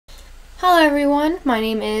Hello everyone, my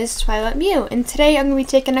name is Twilight Mew, and today I'm going to be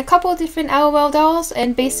taking a couple different LOL dolls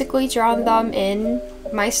and basically drawing them in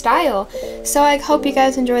my style. So I hope you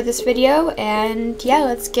guys enjoy this video, and yeah,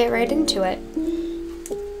 let's get right into it.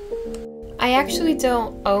 I actually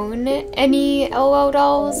don't own any LOL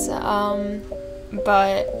dolls,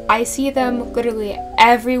 but I see them literally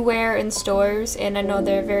everywhere in stores, and I know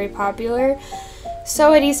they're very popular.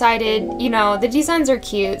 So I decided, you know, the designs are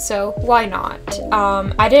cute, so why not?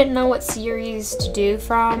 I didn't know what series to do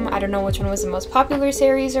from. I don't know which one was the most popular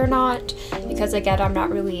series or not, because again, I'm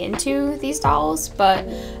not really into these dolls, but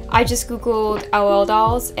I just googled LOL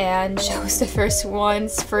dolls and chose the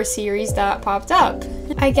first series that popped up.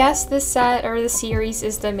 I guess this set or the series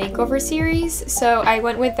is the makeover series, so I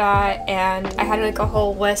went with that, and I had like a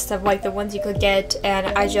whole list of like the ones you could get, and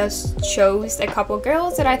I just chose a couple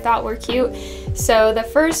girls that I thought were cute. So the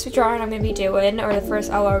first drawing I'm going to be doing, or the first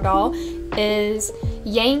LOL doll, is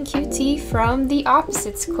Yang QT from the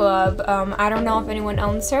Opposites Club. I don't know if anyone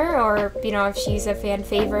owns her, or you know, if she's a fan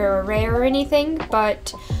favorite or rare or anything,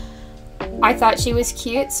 but I thought she was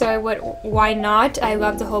cute, so I went, why not? I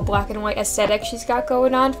love the whole black and white aesthetic she's got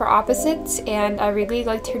going on for Opposites, and I really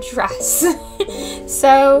liked her dress.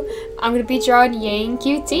 So I'm going to be drawing Yang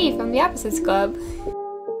QT from the Opposites Club.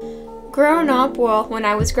 Growing up, well, when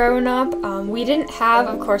I was growing up, we didn't have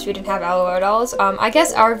LOL dolls. I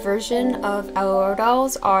guess our version of LOL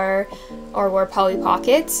dolls were Polly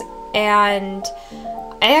Pockets, and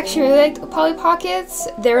I actually really liked Polly Pockets.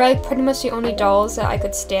 They're like pretty much the only dolls that I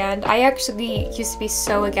could stand. I actually used to be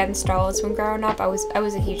so against dolls when growing up. I was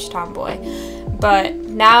a huge tomboy, but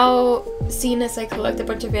now, seeing as I collect a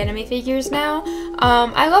bunch of anime figures now,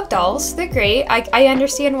 I love dolls. They're great. I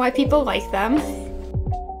understand why people like them.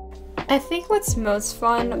 I think what's most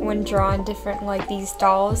fun when drawing different like these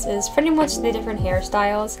dolls is pretty much the different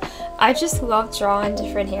hairstyles. I just love drawing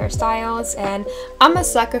different hairstyles, and I'm a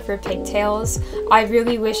sucker for pigtails. I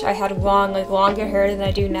really wish I had longer hair than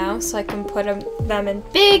I do now, so I can put them in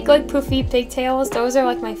big like poofy pigtails. Those are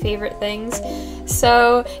like my favorite things.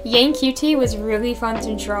 So Yang QT was really fun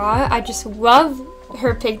to draw. I just love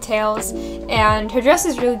her pigtails, and her dress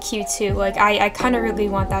is really cute too. Like I kind of really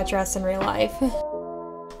want that dress in real life.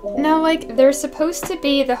 Now, like, there's supposed to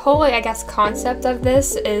be the whole, like, I guess, concept of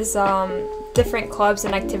this is different clubs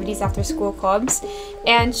and activities after school clubs,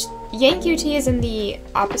 and Yang QT is in the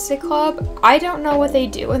Opposite Club. I don't know what they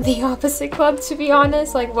do in the Opposite Club, to be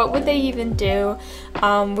honest. Like, what would they even do?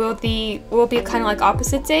 Will it be kind of like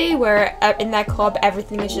Opposite Day, where in that club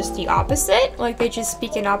everything is just the opposite? Like, they just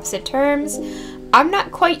speak in opposite terms? I'm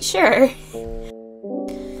not quite sure.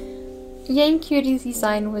 Yang QT's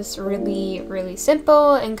design was really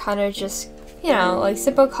simple and kind of just, you know, like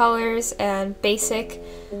simple colors and basic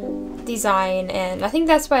design, and I think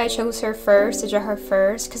that's why I chose her first, to draw her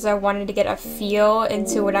first, because I wanted to get a feel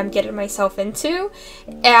into what I'm getting myself into,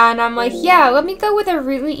 and I'm like, yeah, let me go with a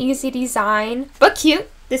really easy design, but cute.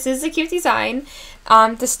 This is a cute design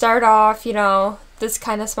to start off, you know, this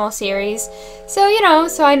kind of small series, so you know,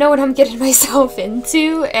 so I know what I'm getting myself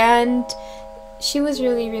into, and she was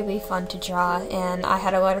really fun to draw, and I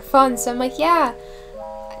had a lot of fun, so I'm like, yeah,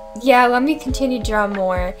 let me continue to draw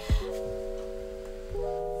more.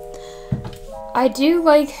 I do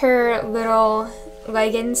like her little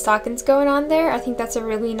leggings, stockings going on there. I think that's a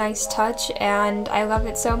really nice touch, and I love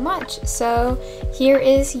it so much. So here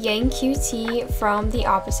is Yang QT from the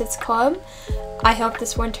Opposites Club. I hope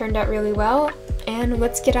this one turned out really well, and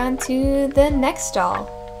let's get on to the next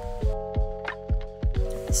doll.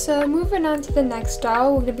 So moving on to the next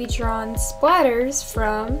doll, we're going to be drawing Splatters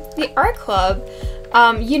from the Art Club.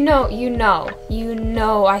 You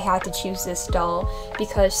know I had to choose this doll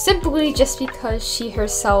simply because she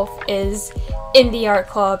herself is in the art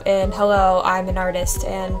club, and hello, I'm an artist,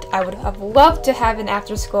 and I would have loved to have an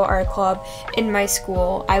after-school art club in my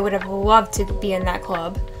school. I would have loved to be in that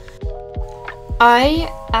club. I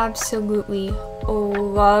absolutely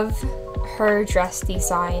love her dress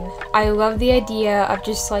design. I love the idea of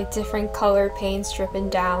just like different color paints dripping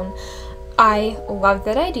down. I love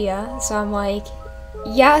that idea, so I'm like,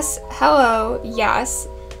 yes, hello, yes,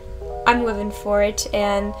 I'm living for it.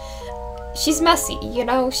 And she's messy, you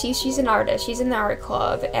know, she's an artist, she's in the art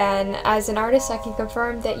club, and as an artist I can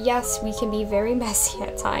confirm that yes, we can be very messy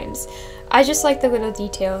at times. I just like the little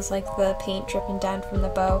details, like the paint dripping down from the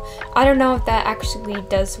bow. I don't know if that actually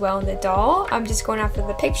does well in the doll. I'm just going after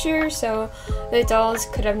the picture, so the dolls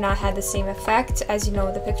could have not had the same effect as, you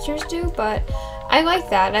know, the pictures do, but I like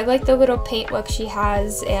that. I like the little paint look she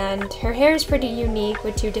has, and her hair is pretty unique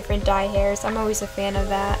with two different dye hairs. I'm always a fan of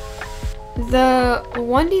that. The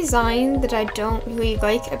one design that I don't really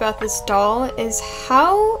like about this doll is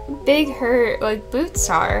how big her like boots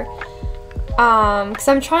are. Because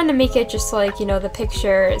I'm trying to make it just like, you know, the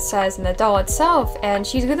picture it says in the doll itself, and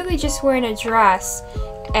she's literally just wearing a dress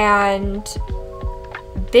and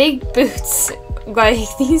big boots.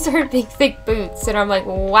 Like, these are big thick boots, and I'm like,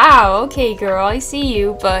 wow, okay girl, I see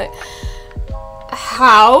you, but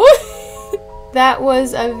how? That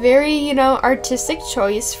was a very, you know, artistic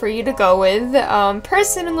choice for you to go with.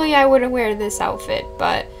 Personally, I wouldn't wear this outfit,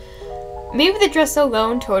 but maybe the dress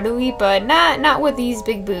alone, totally, but not with these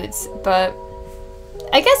big boots. But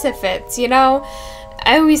I guess it fits, you know?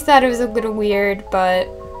 I always thought it was a little weird, but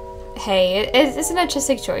hey, it's an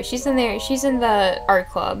artistic choice. She's in there, she's in the art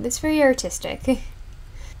club. It's very artistic.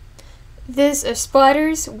 This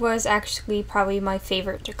Splatters was actually probably my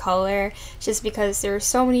favorite to color, just because there were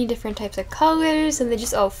so many different types of colors and they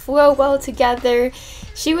just all flow well together.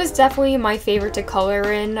 She was definitely my favorite to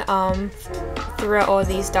color in throughout all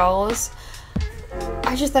these dolls.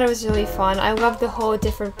 I just thought it was really fun. I love the whole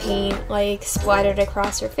different paint like splattered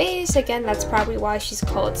across her face. Again, that's probably why she's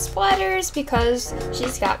called Splatters, because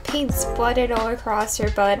she's got paint splattered all across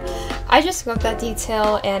her, but I just love that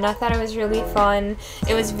detail and I thought it was really fun.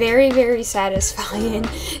 It was very, very satisfying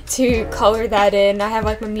to color that in. I have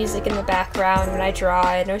like my music in the background when I draw,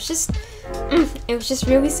 and it was just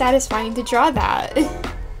really satisfying to draw that.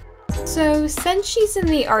 So, since she's in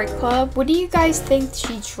the art club, what do you guys think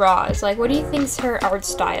she draws? Like, what do you think's her art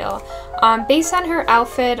style? Based on her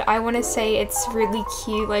outfit, I want to say it's really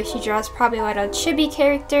cute. Like, she draws probably a lot of chibi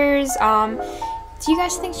characters. Do you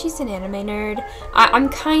guys think she's an anime nerd? I'm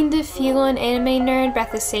kind of feeling anime nerd, but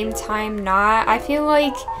at the same time not. I feel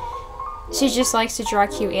like she just likes to draw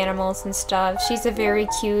cute animals and stuff. She's a very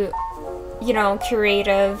cute, you know,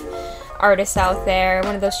 creative artist out there,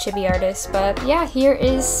 one of those chibi artists. But yeah, here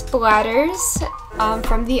is Splatters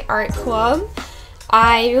from the art club.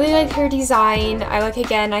 I really like her design. I like,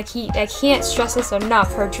 again, I can't stress this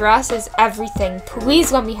enough, her dress is everything.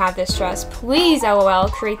 Please let me have this dress. Please, LOL,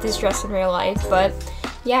 create this dress in real life. But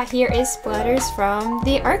yeah, here is Splatters from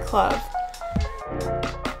the art club.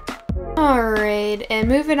 Alright, and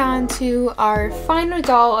moving on to our final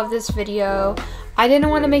doll of this video. I didn't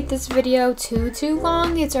want to make this video too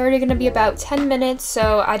long. It's already going to be about 10 minutes,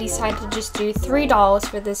 so I decided to just do 3 dolls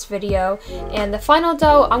for this video. And the final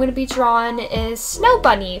doll I'm going to be drawing is Snow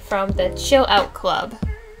Bunny from the Chill Out Club.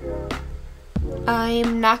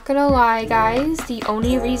 I'm not gonna lie, guys, the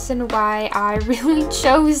only reason why I really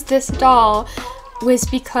chose this doll was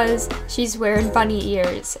because she's wearing bunny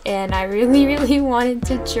ears, and I really wanted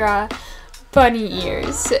to draw bunny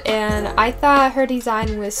ears, and I thought her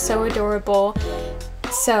design was so adorable,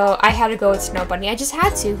 so I had to go with Snow Bunny. I just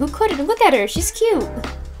had to. Who couldn't? Look at her, she's cute.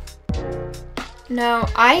 Now,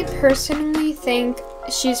 I personally think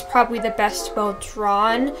she's probably the best well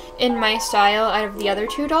drawn in my style out of the other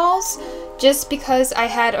 2 dolls, just because I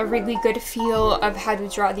had a really good feel of how to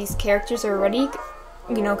draw these characters already,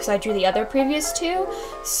 you know, because I drew the other previous 2,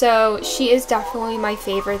 so she is definitely my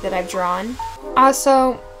favorite that I've drawn.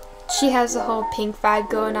 Also, she has the whole pink vibe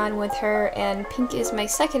going on with her, and pink is my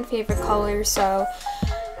second favorite color, so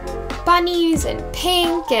bunnies and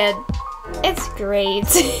pink, and it's great.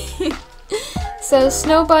 So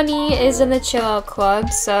Snow Bunny is in the Chill Out Club,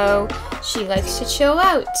 so she likes to chill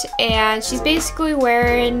out, and she's basically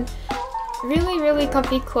wearing really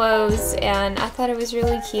comfy clothes, and I thought it was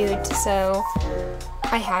really cute, so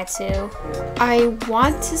I had to. I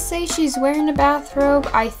want to say she's wearing a bathrobe.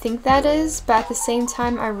 I think that is, but at the same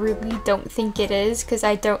time, I really don't think it is, because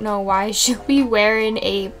I don't know why she'll be wearing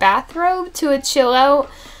a bathrobe to a chill out.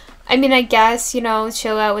 I mean, I guess, you know,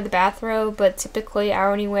 chill out with a bathrobe, but typically I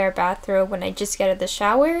only wear a bathrobe when I just get out of the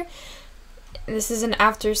shower. This is an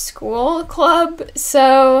after school club,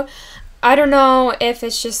 so I don't know if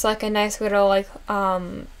it's just like a nice little like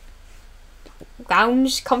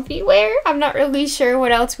lounge comfy wear. I'm not really sure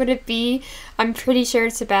what else would it be. I'm pretty sure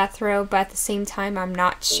it's a bathrobe, but at the same time I'm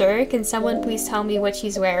not sure. Can someone please tell me what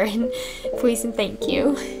she's wearing? Please and thank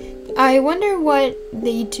you. I wonder what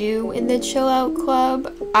they do in the Chill Out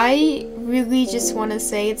Club. I really just want to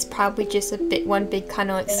say it's probably just one big kind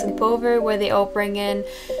of like sleepover where they all bring in,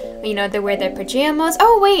 you know, they wear their pajamas.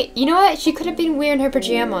 Oh wait, you know what? She could have been wearing her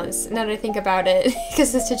pajamas now that I think about it,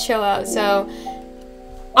 because it's to chill out, so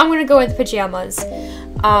I'm gonna go with pajamas.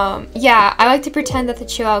 Yeah, I like to pretend that the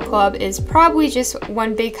Chill Out Club is probably just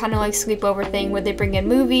one big kind of like sleepover thing where they bring in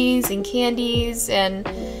movies and candies and,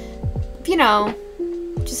 you know,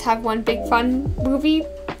 just have one big fun movie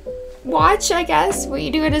watch, I guess, what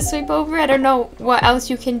you do at a sleepover. I don't know what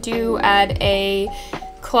else you can do at a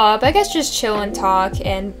club, I guess just chill and talk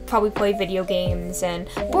and probably play video games and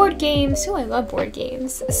board games. Oh, I love board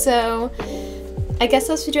games. So I guess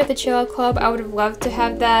that's what we do at the chill out club. I would have loved to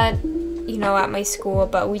have that, you know, at my school,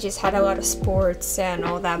 but we just had a lot of sports and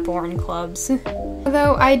all that boring clubs.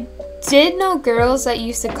 Although I did know girls that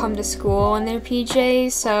used to come to school in their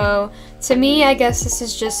PJs, so to me, I guess this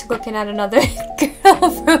is just looking at another girl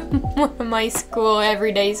from my school,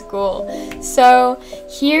 everyday school. So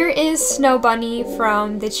here is Snow Bunny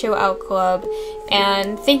from the Chill Out Club,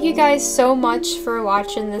 and thank you guys so much for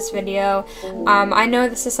watching this video. I know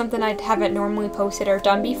this is something I haven't normally posted or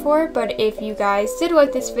done before, but if you guys did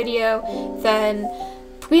like this video, then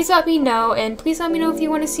please let me know, and please let me know if you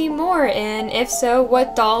want to see more, and if so,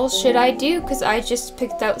 what dolls should I do, because I just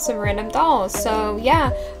picked out some random dolls. So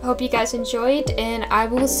yeah, I hope you guys enjoyed, and I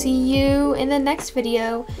will see you in the next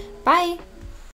video. Bye!